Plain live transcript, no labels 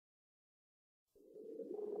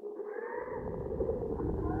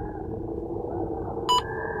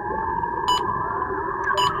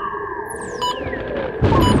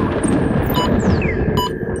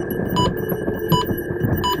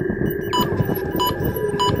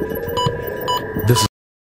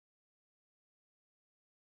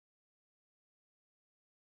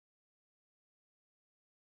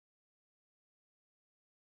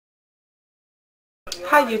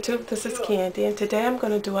Hi YouTube, this is Candy, and today I'm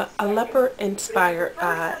going to do a leopard inspired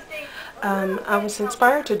eye. I was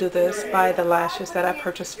inspired to do this by the lashes that I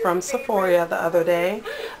purchased from Sephora the other day.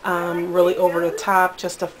 Really over the top,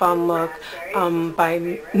 just a fun look.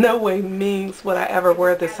 By no way means would I ever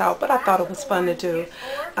wear this out, but I thought it was fun to do.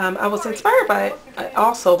 I was inspired by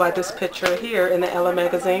also by this picture here in the Elle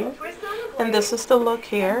magazine, and this is the look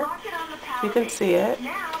here. You can see it.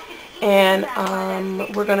 And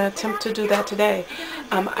we're going to attempt to do that today.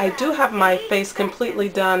 I do have my face completely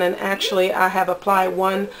done, and actually I have applied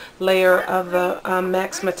one layer of the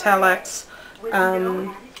Max Metal X,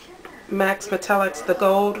 the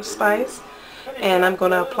Goldspice, and I'm going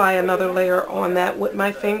to apply another layer on that with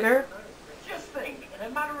my finger.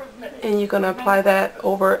 And you're going to apply that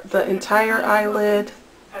over the entire eyelid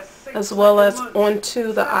as well as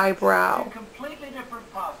onto the eyebrow.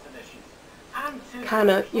 Kind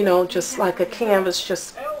of, you know, just like a canvas,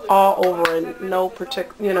 just all over, and no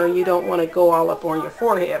particular, you know, you don't want to go all up on your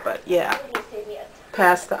forehead, but yeah,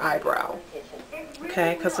 past the eyebrow,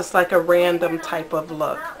 okay, because it's like a random type of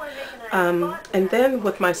look. And then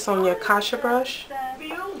with my Sonia Kasha brush,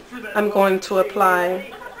 I'm going to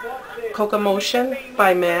apply Cocomotion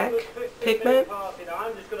by MAC Pigment,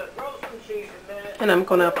 and I'm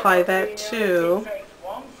going to apply that to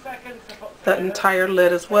the entire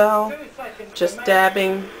lid as well. Just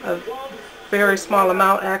dabbing a very small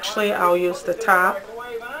amount. Actually, I'll use the top,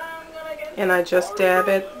 and I just dab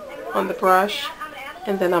it on the brush,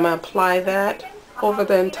 and then I'm going to apply that over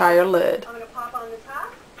the entire lid.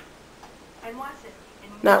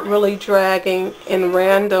 Not really dragging in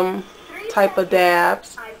random type of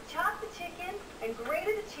dabs,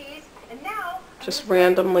 just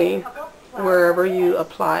randomly wherever you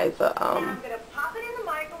apply the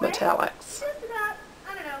metallics.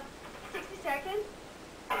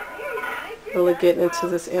 Really getting into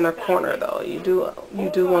this inner corner though. You do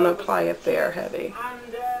want to apply it there heavy,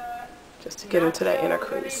 just to get into that inner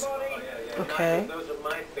crease. Okay.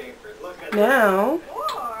 Now,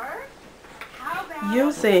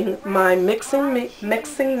 using my mixing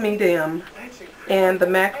medium and the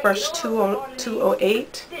MAC brush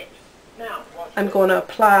 208, I'm going to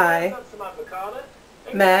apply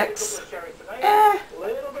MAC's.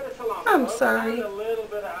 I'm sorry.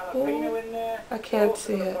 Ooh, I can't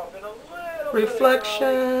see it.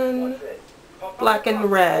 Reflection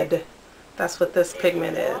Blackened Red. That's what this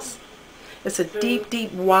pigment is. It's a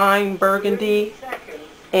deep wine burgundy.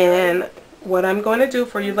 And what I'm going to do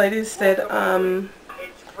for you ladies that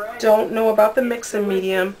don't know about the mixing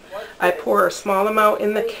medium, I pour a small amount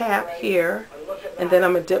in the cap here, and then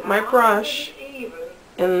I'm going to dip my brush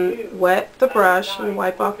and wet the brush and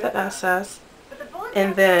wipe off the excess,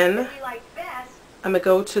 and then I'm going to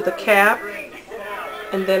go to the cap,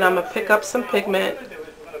 and then I'm going to pick up some pigment,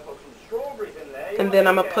 and then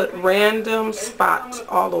I'm going to put random spots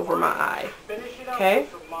all over my eye. Okay?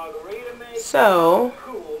 So,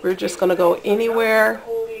 we're just going to go anywhere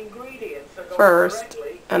first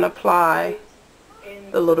and apply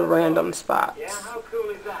the little random spots,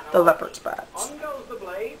 the leopard spots.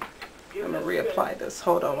 I'm going to reapply this.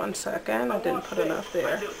 Hold on one second. I didn't put enough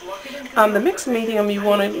there. The mixed medium, you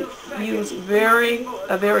want to use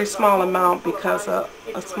a very small amount, because a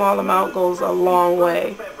small amount goes a long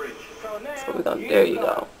way. So we're going to, there you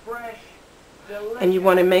go. And you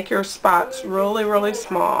want to make your spots really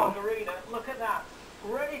small.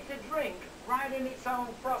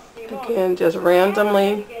 Again, just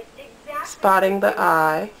randomly spotting the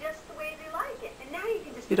eye.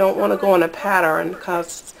 You don't want to go in a pattern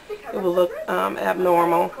because it will look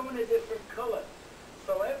abnormal.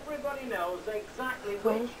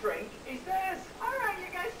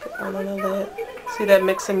 On the lid. See, that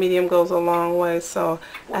mixing medium goes a long way, so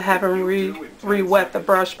I haven't re-wet the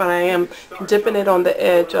brush, but I am dipping it on the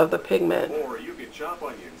edge of the pigment.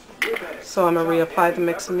 So I'm going to reapply the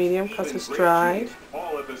mixing medium because it's dry.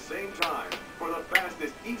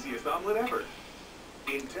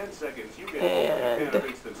 And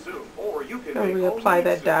I'll reapply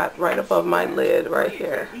that dot right above my lid right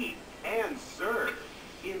here.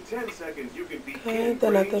 Okay,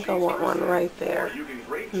 then I think I want one right there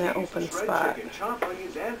in that open spot.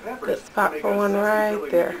 Good spot for one right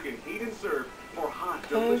there. Okay,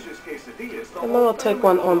 and then we'll take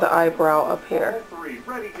one on the eyebrow up here.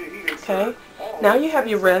 Okay, now you have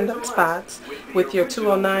your random spots with your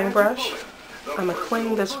 209 brush. I'm going to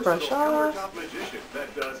clean this brush off.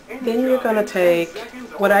 Then you're going to take,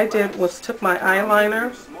 what I did was took my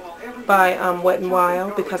eyeliner by Wet n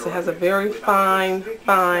Wild, because it has a very fine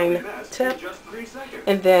tip,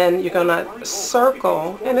 and then you're going to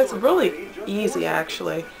circle, and it's really easy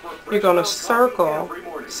actually. You're going to circle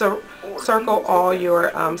circle all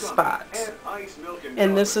your spots.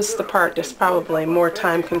 And this is the part that's probably more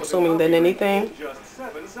time consuming than anything.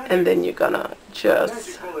 And then you're gonna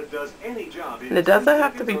just, and it doesn't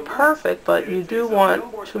have to be perfect, but you do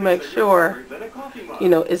want to make sure, you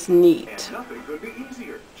know, it's neat.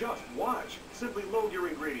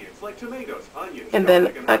 And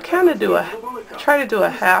then I kind of do try to do a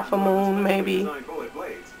half a moon maybe,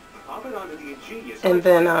 and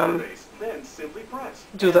then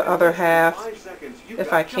do the other half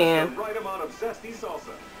if I can.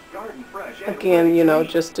 Again, you know,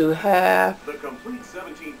 just do half,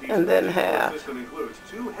 and then half,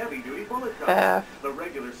 half,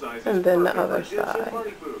 and then the other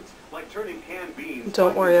side.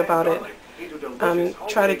 Don't worry about it.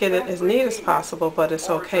 Try to get it as neat as possible, but it's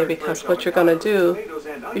okay, because what you're going to do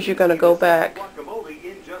is you're going to go back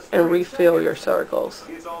and refill your circles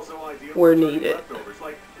where needed.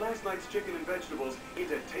 Last night's chicken and vegetables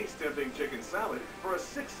into taste-tempting chicken salad for a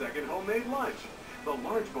 6-second homemade lunch. The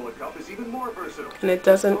large bullet cup is even more versatile. And it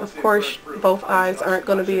doesn't, of course, both eyes aren't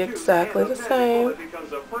going to be exactly the same.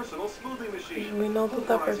 We know the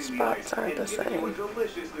leopard spots aren't the same.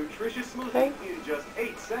 Okay?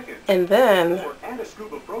 And then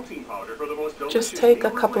just take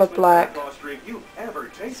a couple of black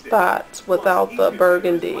spots without the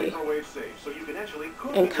burgundy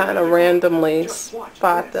and kind of randomly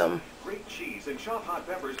spot them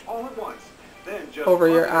over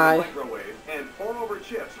your eye.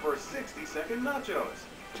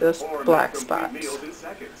 Just black spots. I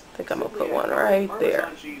think I'm going to put one right there.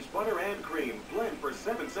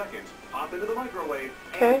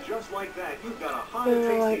 Okay.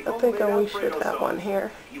 I think we should have one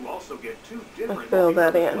here. I'll fill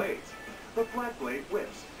that in.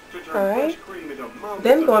 Alright.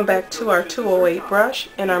 Then going back to our 208 brush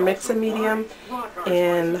and our mixing medium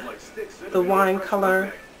and the wine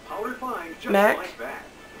color MAC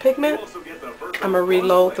pigment, I'm going to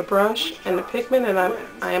reload the brush and the pigment, and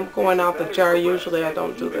I am going out the jar. Usually I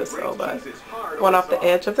don't do this though, but going off the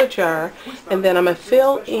edge of the jar, and then I'm going to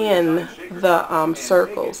fill in the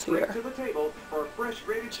circles here.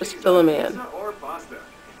 Just fill them in,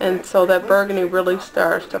 and so that burgundy really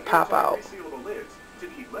starts to pop out.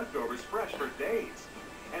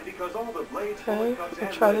 Okay,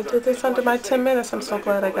 I'll try to do this under my 10 minutes. I'm so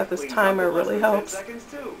glad I got this timer. It really helps.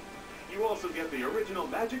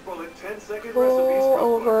 Pull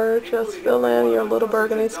over, just fill in your little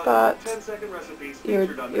burgundy spots.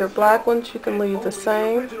 Your black ones you can leave the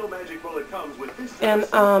same. And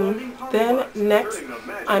then next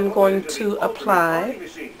I'm going to apply,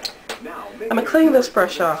 I'm going to clean this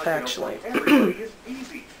brush off actually.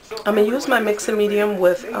 I'm going to use my mixing medium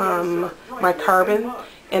with my carbon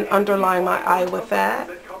and underline my eye with that.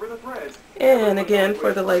 And again,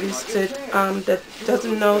 for the ladies that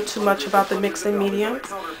doesn't know too much about the mixing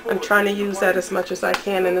mediums, I'm trying to use that as much as I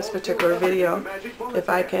can in this particular video, if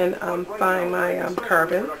I can find my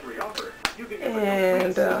carbon.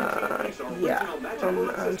 And yeah,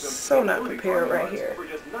 I'm so not prepared right here,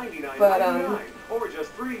 but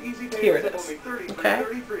here it is. Okay,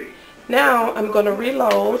 now I'm going to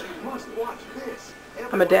reload. I'm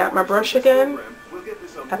going to dab my brush again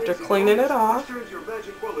after cleaning it off.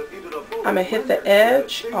 I'm going to hit the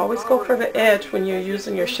edge. Always go for the edge when you're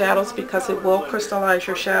using your shadows, because it will crystallize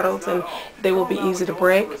your shadows and they will be easy to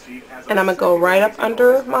break. And I'm going to go right up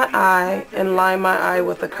under my eye and line my eye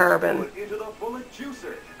with the carbon.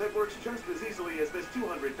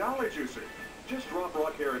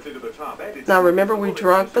 Now remember, we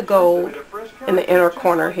drunk the gold in the inner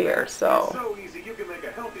corner here, so.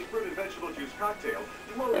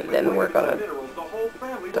 And then we're going to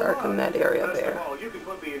darken that area there.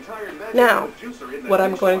 Now, what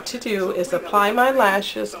I'm going to do is apply my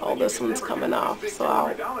lashes. Oh, this one's coming off, so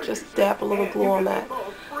I'll just dab a little glue on that.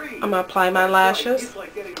 I'm going to apply my lashes.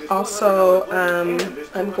 Also,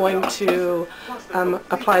 I'm going to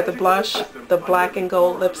apply the blush, the black and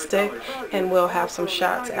gold lipstick, and we'll have some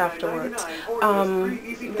shots afterwards.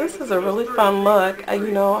 This is a really fun look.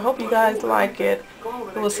 You know, I hope you guys like it.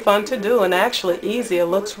 It was fun to do and actually easy. It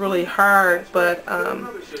looks really hard, but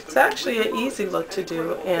it's actually an easy look to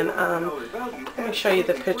do. And let me show you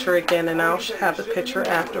the picture again, and I'll have the picture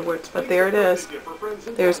afterwards. But there it is.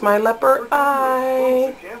 There's my leopard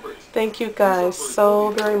eye. Thank you guys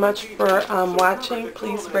so very much for watching.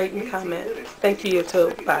 Please rate and comment. Thank you,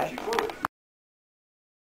 YouTube. Bye.